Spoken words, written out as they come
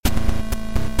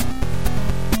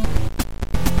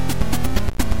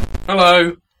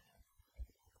Hello.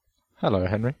 Hello,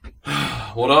 Henry.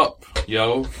 What up,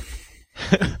 yo?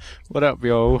 What up,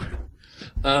 yo?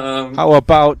 Um, How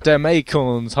about them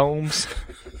acorns, Holmes?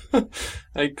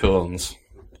 Acorns.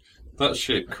 That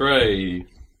shit cray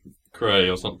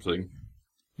or something.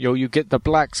 Yo, you get the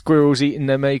black squirrels eating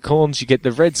them acorns, you get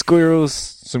the red squirrels,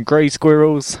 some grey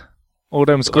squirrels, all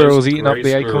them squirrels eating up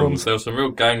the acorns. There was some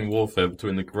real gang warfare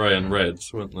between the grey and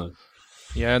reds, weren't there?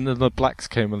 Yeah, and then the blacks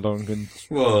came along and...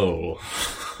 Whoa.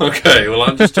 Okay, well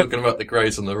I'm just talking about the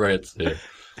greys and the reds here.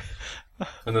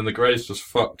 And then the greys just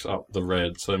fucked up the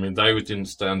reds. I mean, they didn't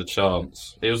stand a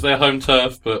chance. It was their home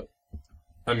turf, but,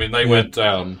 I mean, they went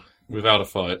down without a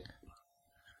fight.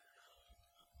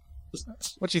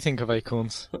 What do you think of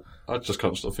acorns? I just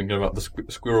can't stop thinking about the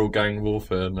squirrel gang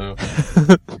warfare now.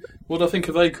 What do I think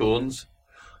of acorns?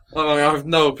 I have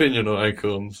no opinion on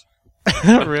acorns.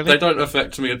 Really? They don't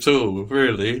affect me at all,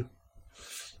 really.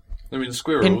 I mean,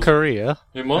 squirrels... In Korea,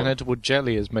 In what? an edible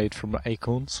jelly is made from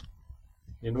acorns.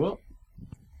 In what?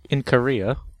 In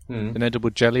Korea, Hmm. an edible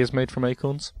jelly is made from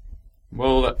acorns.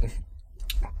 Well,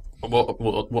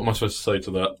 what am I supposed to say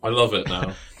to that? I love it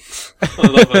now. I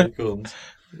love acorns.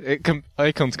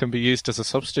 Acorns can be used as a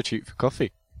substitute for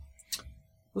coffee.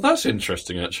 Well, that's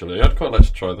interesting, actually. I'd quite like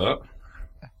to try that.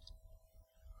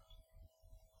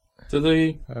 Do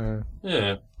they...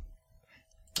 Yeah.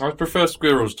 I prefer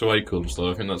squirrels to acorns,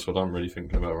 though. I think that's what I'm really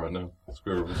thinking about right now.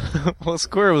 Squirrels. Well,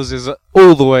 squirrels is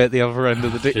all the way at the other end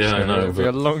of the dictionary. Yeah, I know. It'll be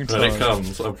a long time. When it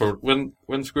comes,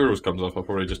 when squirrels comes up, I'll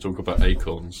probably just talk about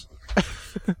acorns.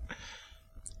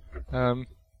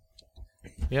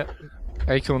 Yeah.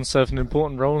 Acorns serve an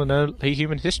important role in early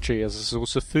human history as a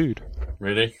source of food.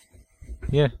 Really?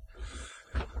 Yeah.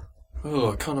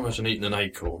 Oh, I can't imagine eating an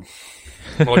acorn.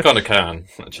 Well, I kind of can,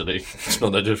 actually. It's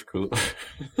not that difficult.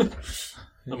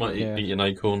 I might eat an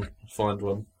acorn, find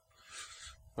one.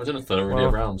 I don't know if they're really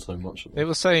around so much. It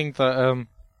was saying that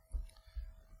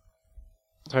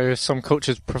so some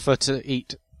cultures prefer to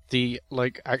eat the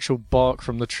actual bark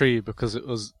from the tree because it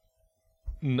was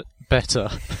better.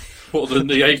 What, than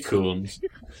the acorns?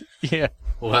 Yeah.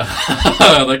 Wow.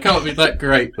 They can't be that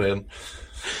great then.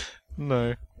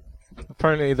 No.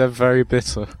 Apparently they're very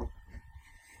bitter.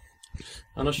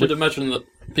 And I should imagine that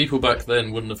people back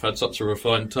then wouldn't have had such a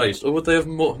refined taste. Or would they have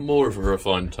more of a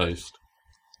refined taste?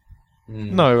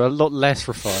 No, a lot less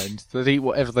refined. They'd eat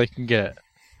whatever they can get.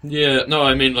 Yeah, no,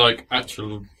 I mean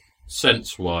actual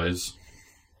sense-wise.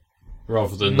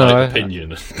 Rather than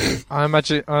opinion. I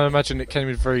imagine it came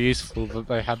in very useful that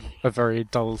they had a very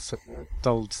dulled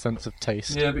sense of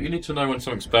taste. Yeah, but you need to know when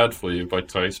something's bad for you by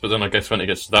taste. But then I guess when it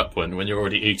gets to that point, when you're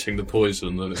already eating the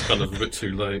poison, then it's kind of a bit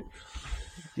too late.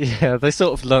 Yeah, they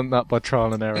sort of learnt that by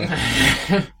trial and error.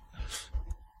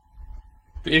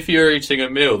 But if you're eating a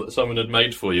meal that someone had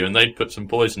made for you and they'd put some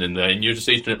poison in there and you're just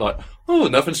eating it like, oh,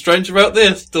 nothing strange about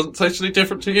this, doesn't taste any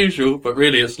different to usual, but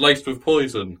really it's laced with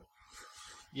poison.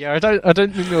 Yeah, I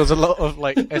don't think there was a lot of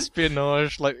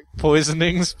espionage,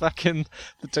 poisonings back in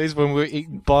the days when we were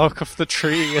eating bark off the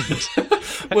tree. And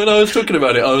when I was talking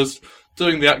about it, I was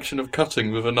doing the action of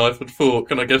cutting with a knife and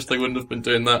fork, and I guess they wouldn't have been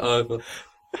doing that either.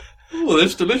 Oh,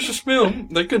 this delicious meal.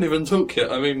 They couldn't even talk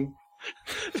yet. I mean,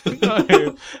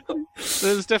 no,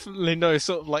 there's definitely no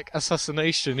sort of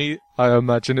assassination. I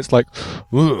imagine it's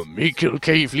ooh, me kill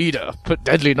cave leader, put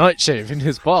deadly nightshade in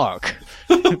his bark.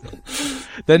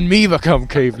 Then me become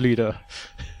cave leader.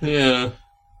 Yeah.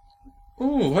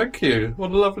 Oh, thank you.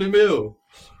 What a lovely meal.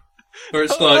 Or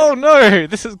it's oh no,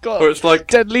 this has got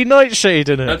deadly nightshade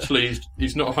in it. Actually,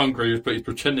 he's not hungry, but he's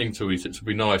pretending to eat it to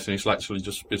be nice, and he's actually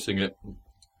just spitting it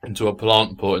into a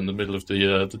plant pot in the middle of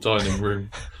the dining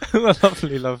room.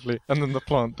 Lovely. And then the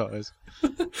plant dies.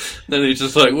 Then he's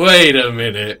just wait a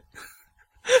minute.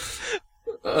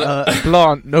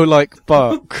 Plant, no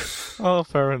bark. Oh,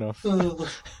 fair enough.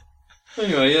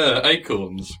 Anyway, yeah,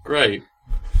 acorns. Great.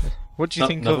 What do you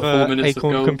think of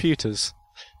Acorn computers?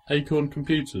 Acorn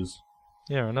computers?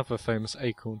 Yeah, another famous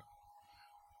Acorn.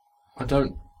 I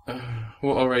don't...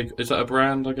 what are is that a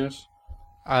brand, I guess?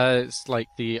 It's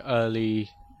the early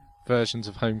versions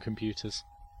of home computers.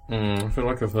 I feel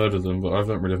like I've heard of them, but I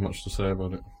don't really have much to say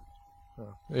about it.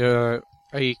 Yeah,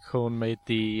 Acorn made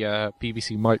the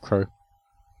BBC Micro.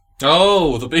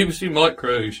 Oh, the BBC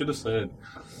Micro, you should have said.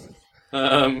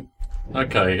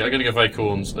 Okay, I'm going to give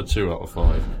Acorns a 2 out of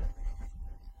 5.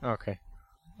 Okay.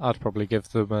 I'd probably give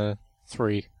them a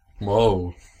 3.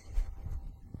 Whoa.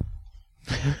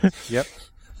 Yep.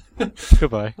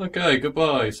 Goodbye. Okay,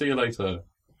 goodbye. See you later.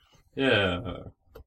 Yeah.